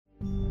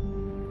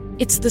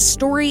It's the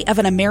story of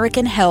an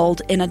American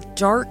held in a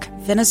dark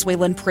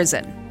Venezuelan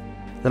prison.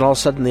 Then all of a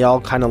sudden they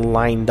all kind of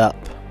lined up.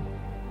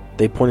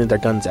 They pointed their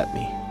guns at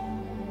me.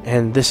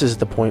 And this is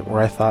the point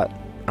where I thought,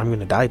 I'm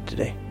going to die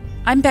today.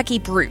 I'm Becky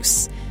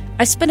Bruce.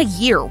 I spent a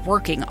year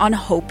working on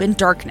Hope in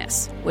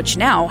Darkness, which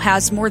now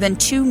has more than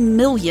 2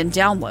 million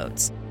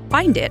downloads.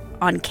 Find it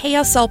on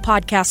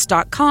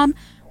kslpodcast.com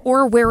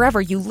or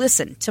wherever you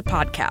listen to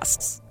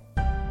podcasts.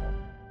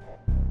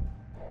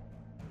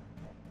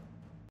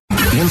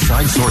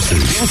 Inside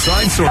Sources.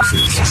 Inside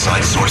Sources.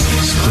 Inside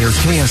Sources. Where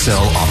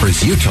KSL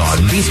offers Utah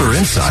deeper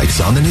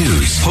insights on the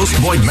news.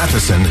 Host Boyd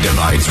Matheson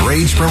divides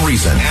rage from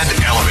reason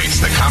and elevates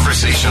the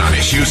conversation on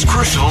issues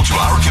crucial to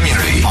our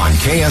community. On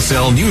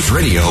KSL News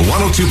Radio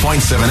 102.7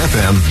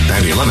 FM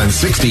and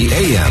 1160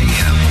 AM.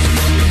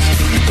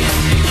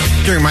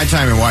 During my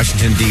time in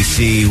Washington,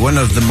 D.C., one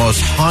of the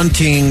most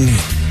haunting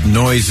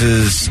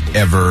noises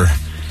ever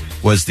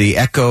was the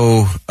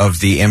echo of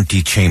the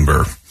empty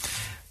chamber.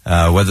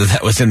 Whether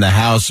that was in the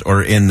House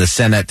or in the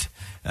Senate.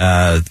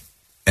 And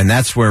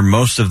that's where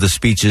most of the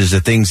speeches, the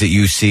things that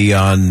you see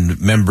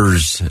on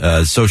members'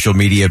 social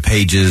media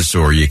pages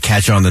or you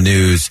catch on the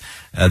news,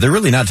 they're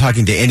really not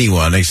talking to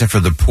anyone except for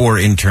the poor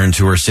interns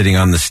who are sitting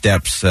on the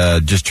steps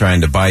just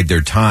trying to bide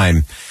their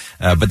time.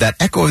 But that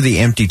echo of the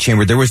empty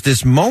chamber, there was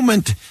this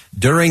moment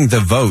during the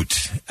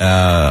vote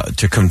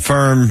to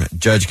confirm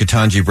Judge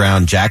Ketanji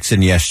Brown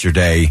Jackson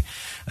yesterday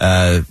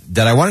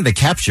that I wanted to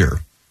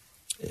capture.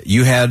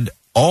 You had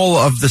all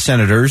of the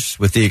senators,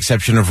 with the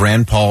exception of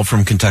Rand Paul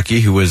from Kentucky,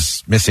 who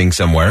was missing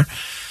somewhere.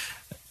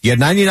 You had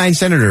 99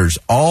 senators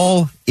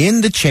all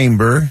in the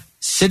chamber,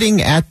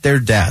 sitting at their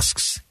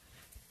desks.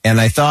 And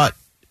I thought,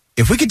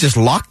 if we could just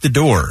lock the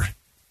door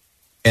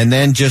and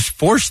then just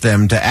force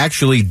them to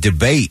actually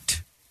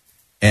debate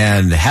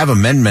and have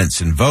amendments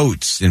and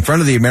votes in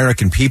front of the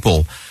American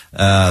people,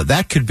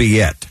 that could be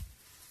it.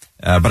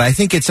 But I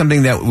think it's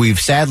something that we've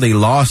sadly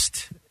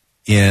lost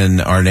in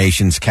our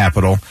nation's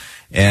capital.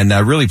 And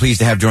really pleased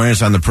to have joining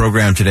us on the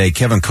program today,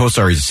 Kevin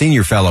Kosar. He's a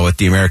senior fellow at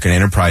the American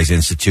Enterprise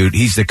Institute.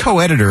 He's the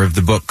co-editor of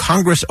the book,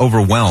 Congress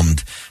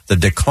Overwhelmed, The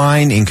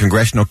Decline in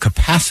Congressional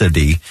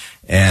Capacity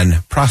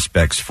and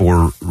Prospects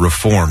for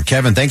Reform.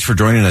 Kevin, thanks for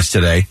joining us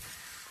today.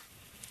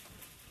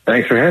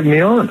 Thanks for having me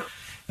on.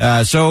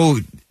 So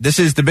this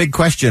is the big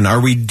question.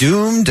 Are we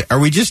doomed? Are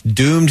we just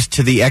doomed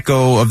to the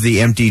echo of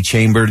the empty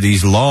chamber,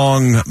 these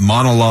long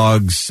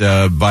monologues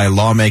by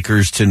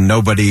lawmakers to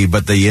nobody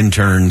but the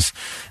interns,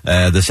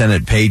 the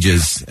Senate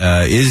pages?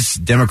 Is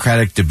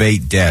Democratic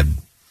debate dead?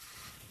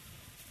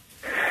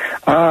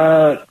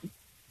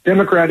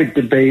 Democratic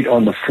debate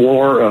on the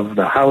floor of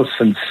the House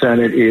and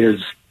Senate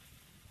is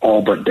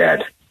all but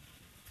dead.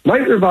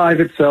 Might revive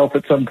itself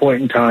at some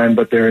point in time,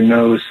 but there are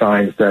no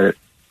signs that it's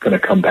going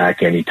to come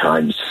back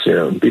anytime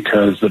soon,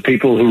 because the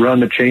people who run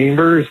the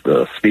chambers,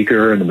 the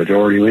speaker and the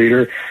majority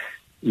leader,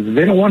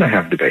 they don't want to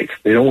have debates.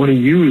 They don't want to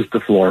use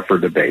the floor for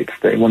debates.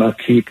 They want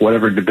to keep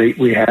whatever debate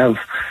we have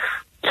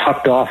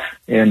tucked off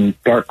in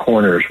dark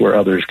corners where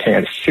others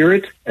can't hear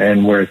it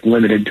and where it's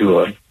limited to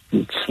a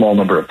small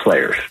number of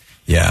players.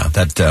 Yeah,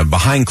 that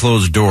behind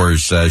closed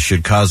doors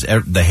should cause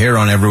the hair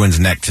on everyone's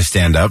neck to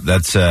stand up.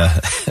 That's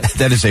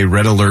that is a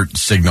red alert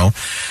signal.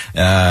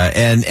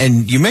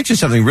 And you mentioned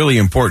something really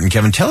important,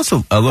 Kevin. Tell us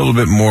a little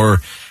bit more.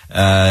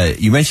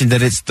 You mentioned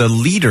that it's the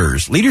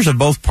leaders of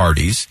both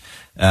parties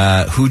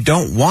who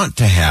don't want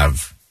to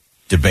have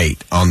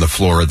debate on the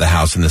floor of the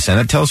House and the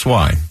Senate. Tell us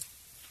why.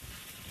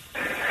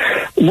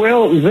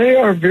 Well, they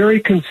are very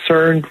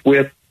concerned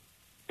with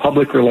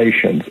public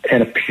relations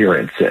and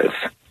appearances.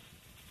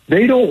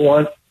 They don't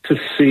want to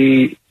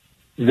see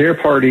their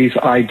party's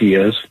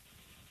ideas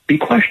be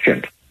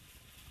questioned,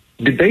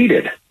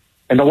 debated.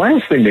 And the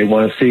last thing they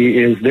want to see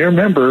is their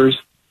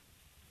members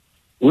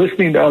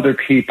listening to other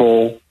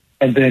people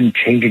and then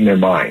changing their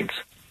minds.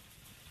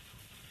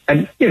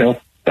 And, you know,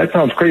 that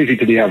sounds crazy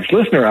to the average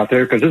listener out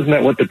there, because isn't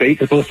that what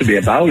debate's supposed to be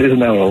about? Isn't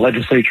that what a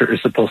legislature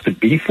is supposed to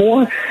be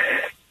for?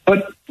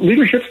 But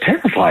leadership's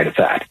terrified of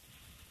that.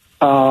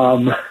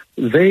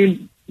 They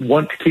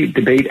want to keep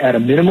debate at a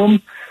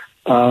minimum,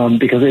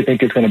 because they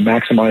think it's going to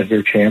maximize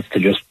their chance to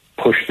just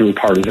push through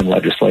partisan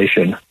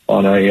legislation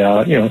on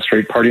a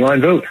straight party line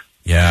vote.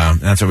 Yeah,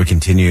 that's what we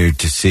continue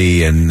to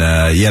see. And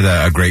you had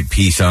a great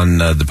piece on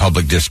the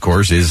public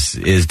discourse.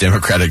 Is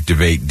Democratic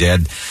debate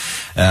dead?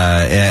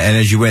 And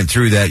as you went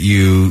through that,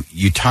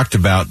 you talked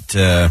about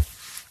a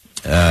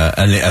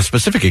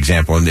specific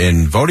example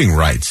in voting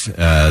rights,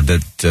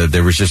 that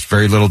there was just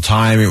very little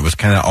time. It was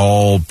kind of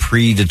all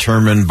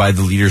predetermined by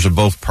the leaders of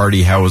both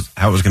parties how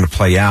it was going to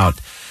play out.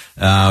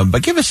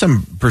 But give us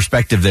some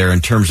perspective there in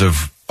terms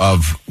of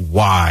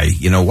why.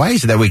 Why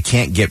is it that we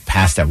can't get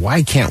past that?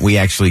 Why can't we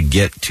actually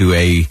get to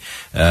a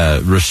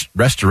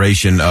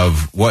restoration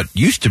of what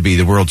used to be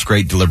the world's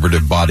great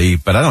deliberative body,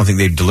 but I don't think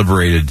they've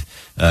deliberated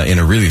in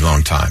a really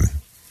long time?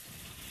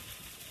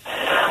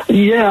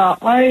 Yeah,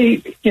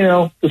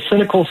 the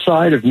cynical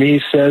side of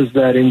me says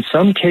that in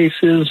some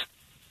cases,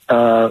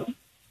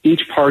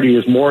 each party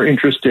is more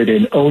interested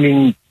in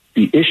owning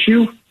the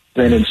issue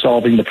than in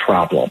solving the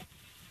problem.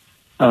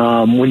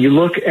 When you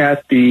look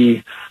at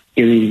the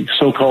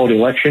so-called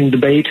election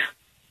debate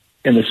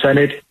in the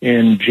Senate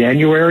in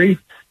January,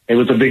 it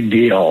was a big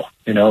deal.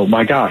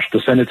 My gosh, the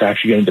Senate's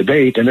actually going to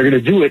debate, and they're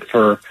going to do it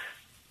for,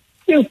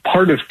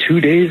 part of 2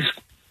 days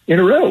in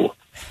a row.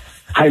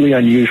 Highly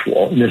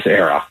unusual in this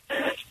era.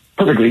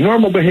 Perfectly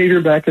normal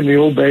behavior back in the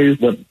old days,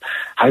 but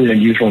highly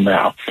unusual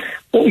now.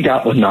 What we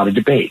got was not a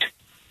debate.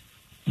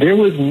 There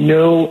was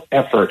no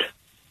effort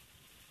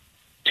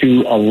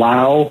to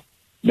allow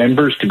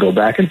members to go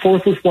back and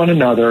forth with one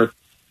another,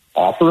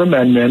 offer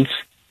amendments,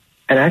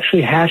 and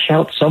actually hash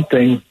out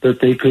something that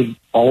they could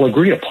all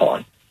agree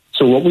upon.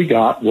 So what we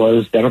got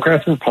was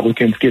Democrats and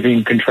Republicans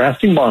giving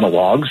contrasting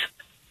monologues,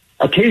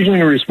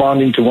 occasionally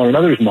responding to one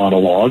another's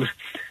monologues,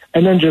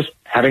 and then just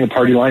having a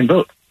party line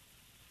vote.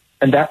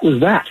 And that was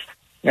that.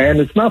 And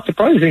it's not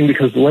surprising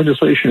because the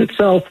legislation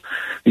itself,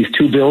 these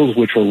two bills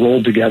which were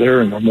rolled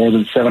together and were more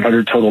than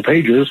 700 total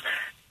pages,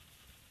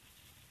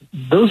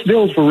 those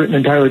bills were written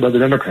entirely by the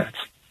Democrats.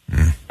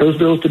 Those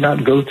bills did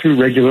not go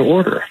through regular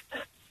order.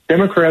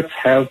 Democrats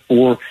have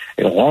for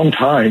a long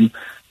time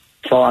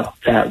thought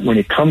that when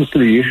it comes to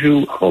the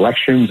issue of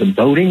elections and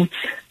voting,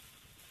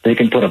 they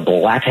can put a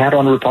black hat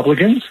on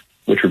Republicans,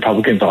 which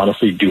Republicans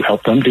honestly do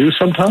help them do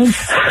sometimes.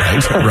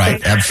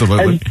 Right,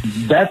 absolutely.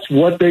 And that's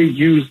what they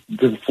use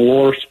the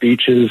floor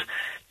speeches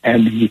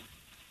and the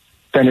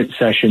Senate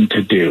session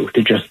to do,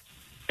 to just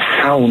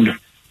pound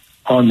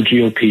on the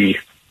GOP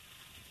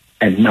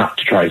and not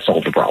to try to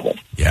solve the problem.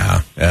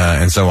 Yeah,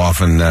 and so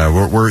often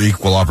we're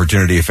equal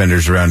opportunity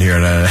offenders around here,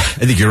 and I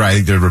think you're right. I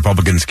think the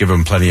Republicans give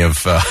them plenty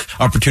of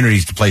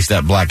opportunities to place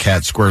that black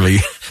hat squarely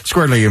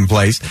in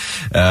place.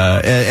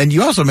 And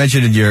you also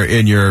mentioned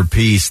in your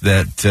piece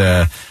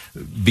that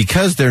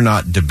because they're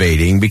not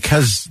debating,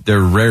 because they're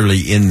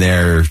rarely in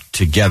there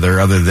together,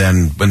 other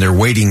than when they're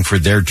waiting for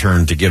their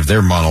turn to give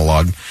their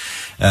monologue,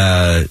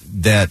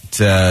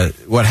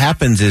 that what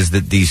happens is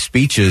that these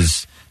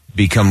speeches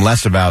become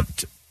less about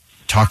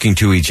talking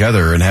to each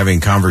other and having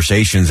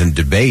conversations and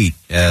debate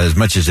as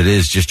much as it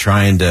is just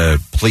trying to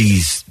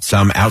please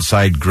some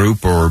outside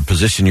group or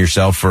position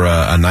yourself for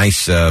a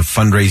nice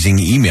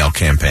fundraising email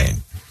campaign.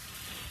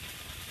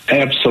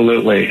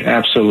 Absolutely.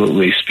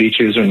 Absolutely.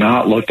 Speeches are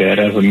not looked at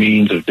as a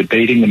means of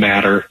debating the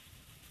matter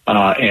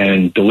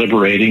and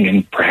deliberating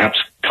and perhaps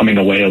coming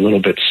away a little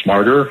bit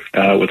smarter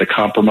with a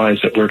compromise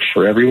that works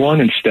for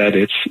everyone. Instead,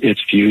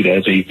 it's viewed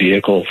as a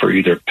vehicle for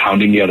either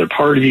pounding the other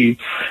party,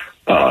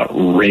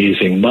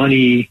 raising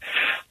money,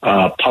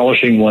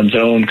 polishing one's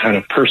own kind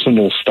of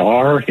personal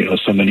star.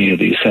 So many of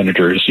these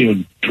senators,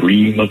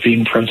 dream of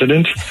being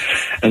president,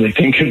 and they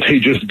think if they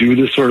just do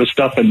this sort of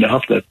stuff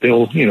enough that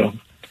they'll,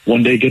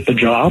 one day get the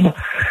job.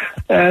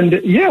 And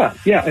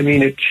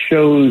it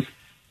shows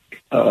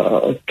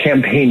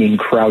campaigning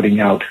crowding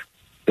out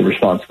the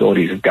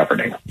responsibilities of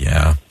governing.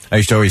 Yeah. I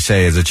used to always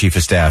say as a chief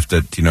of staff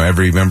that,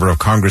 every member of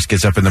Congress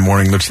gets up in the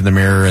morning, looks in the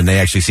mirror, and they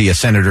actually see a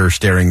senator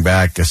staring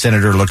back. A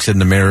senator looks in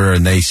the mirror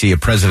and they see a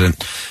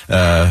president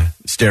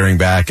staring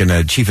back, and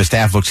a chief of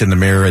staff looks in the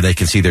mirror and they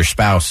can see their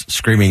spouse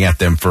screaming at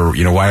them for,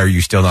 why are you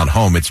still not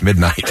home? It's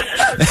midnight.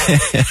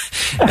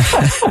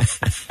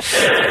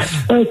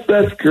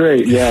 That's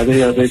great. Yeah,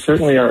 they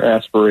certainly are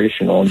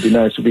aspirational, and it'd be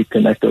nice if we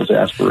connect those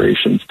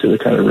aspirations to the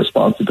kind of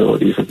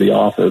responsibilities of the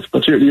office.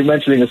 But you're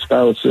mentioning a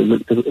spouse is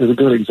a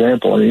good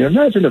example. I mean,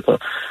 imagine if a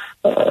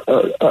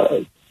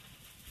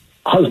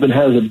husband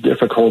has a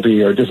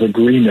difficulty or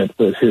disagreement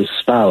with his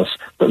spouse,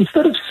 but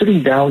instead of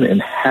sitting down and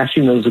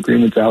hashing those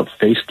agreements out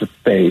face to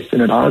face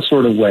in an honest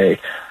sort of way,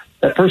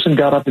 that person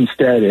got up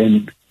instead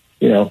and,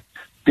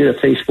 did a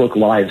Facebook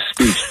Live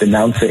speech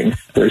denouncing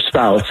their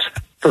spouse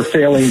for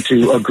failing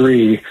to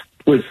agree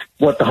with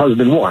what the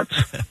husband wants.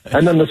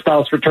 And then the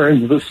spouse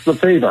returns the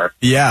favor.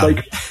 Yeah.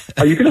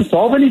 Are you going to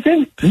solve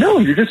anything? No,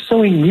 you're just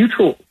sowing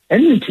mutual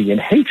enmity and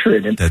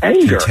hatred and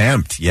anger.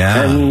 Contempt,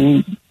 yeah.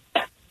 And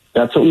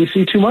that's what we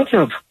see too much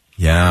of.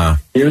 Yeah.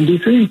 Here in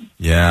D.C.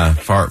 Yeah,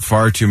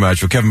 far too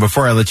much. Well, Kevin,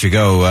 before I let you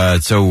go,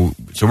 so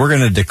we're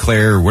going to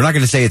declare, we're not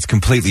going to say it's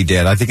completely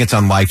dead. I think it's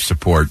on life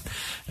support.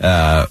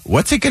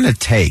 What's it going to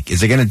take?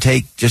 Is it going to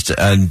take just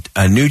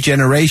a new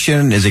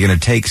generation? Is it going to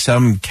take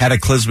some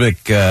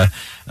cataclysmic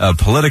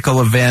political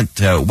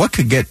event? What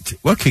could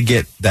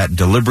get that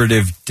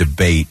deliberative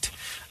debate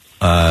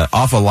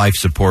off of life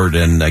support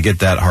and get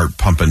that heart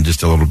pumping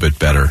just a little bit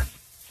better?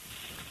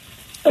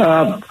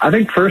 I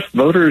think first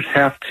voters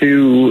have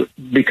to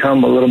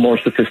become a little more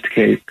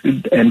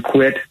sophisticated and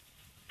quit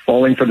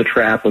falling for the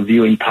trap of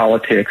viewing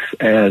politics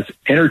as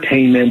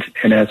entertainment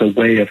and as a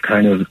way of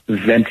kind of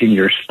venting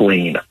your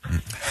spleen.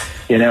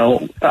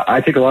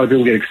 I think a lot of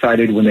people get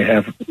excited when they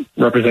have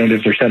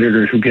representatives or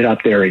senators who get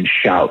up there and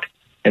shout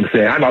and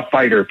say, I'm a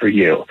fighter for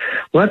you.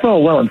 Well, that's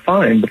all well and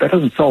fine, but that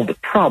doesn't solve the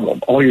problem.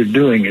 All you're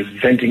doing is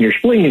venting your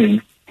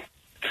spleen.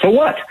 So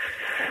what?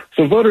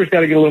 So voters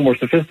got to get a little more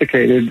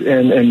sophisticated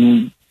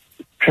and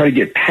try to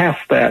get past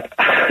that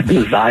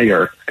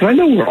desire. Because I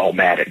know we're all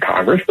mad at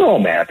Congress, we're all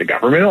mad at the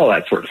government, all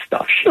that sort of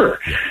stuff, sure.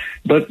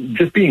 But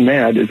just being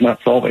mad is not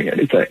solving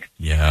anything.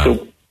 Yeah.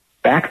 So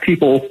back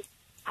people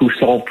who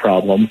solve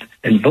problems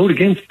and vote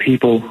against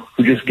people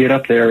who just get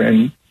up there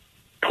and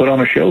put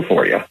on a show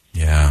for you.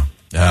 Yeah.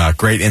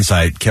 Great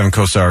insight. Kevin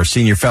Kosar,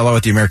 Senior Fellow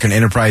at the American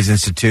Enterprise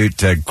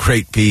Institute.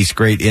 Great piece,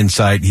 great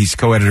insight. He's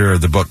co-editor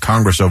of the book,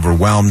 Congress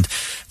Overwhelmed,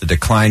 The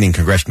Decline in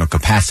Congressional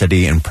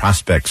Capacity and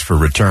Prospects for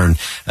Return.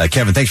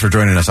 Kevin, thanks for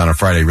joining us on a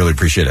Friday. Really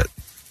appreciate it.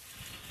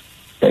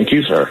 Thank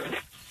you, sir.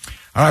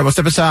 All right, we'll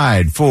step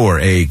aside for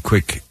a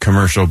quick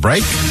commercial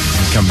break.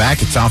 When we come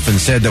back, it's often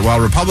said that while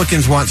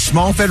Republicans want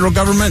small federal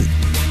government,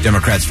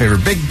 Democrats favor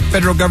big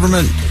federal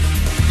government.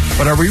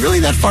 But are we really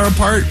that far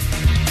apart?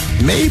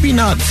 Maybe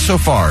not so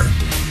far.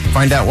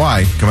 Find out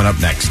why coming up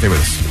next. Stay with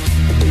us.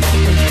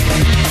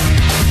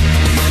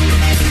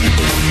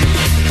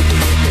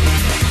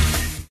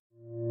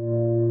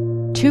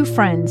 Two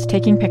friends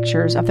taking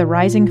pictures of the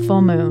rising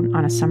full moon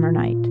on a summer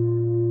night.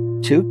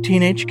 Two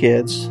teenage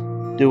kids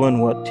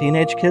doing what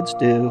teenage kids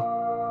do.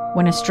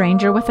 When a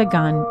stranger with a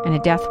gun and a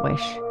death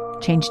wish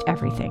changed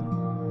everything.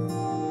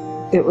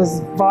 It was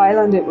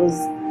violent, it was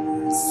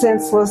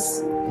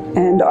senseless,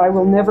 and I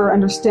will never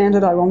understand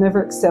it, I will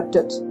never accept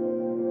it.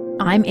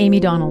 I'm Amy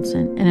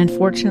Donaldson, and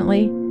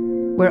unfortunately,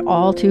 we're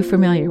all too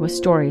familiar with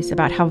stories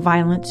about how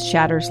violence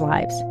shatters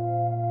lives.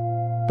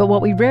 But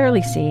what we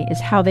rarely see is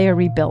how they are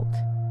rebuilt.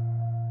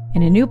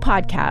 In a new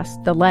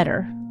podcast, The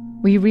Letter,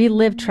 we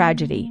relive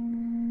tragedy,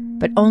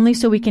 but only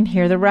so we can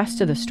hear the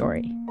rest of the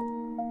story.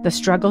 The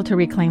struggle to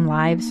reclaim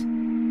lives,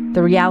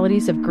 the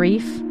realities of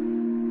grief,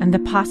 and the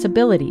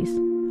possibilities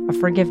of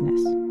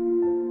forgiveness.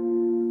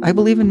 I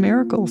believe in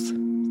miracles.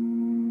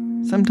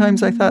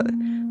 Sometimes I thought,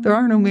 there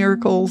are no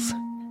miracles.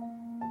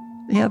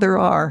 Yeah, there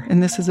are,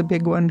 and this is a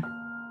big one.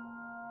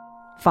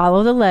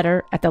 Follow The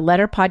Letter at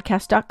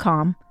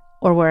theletterpodcast.com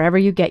or wherever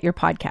you get your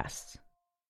podcasts.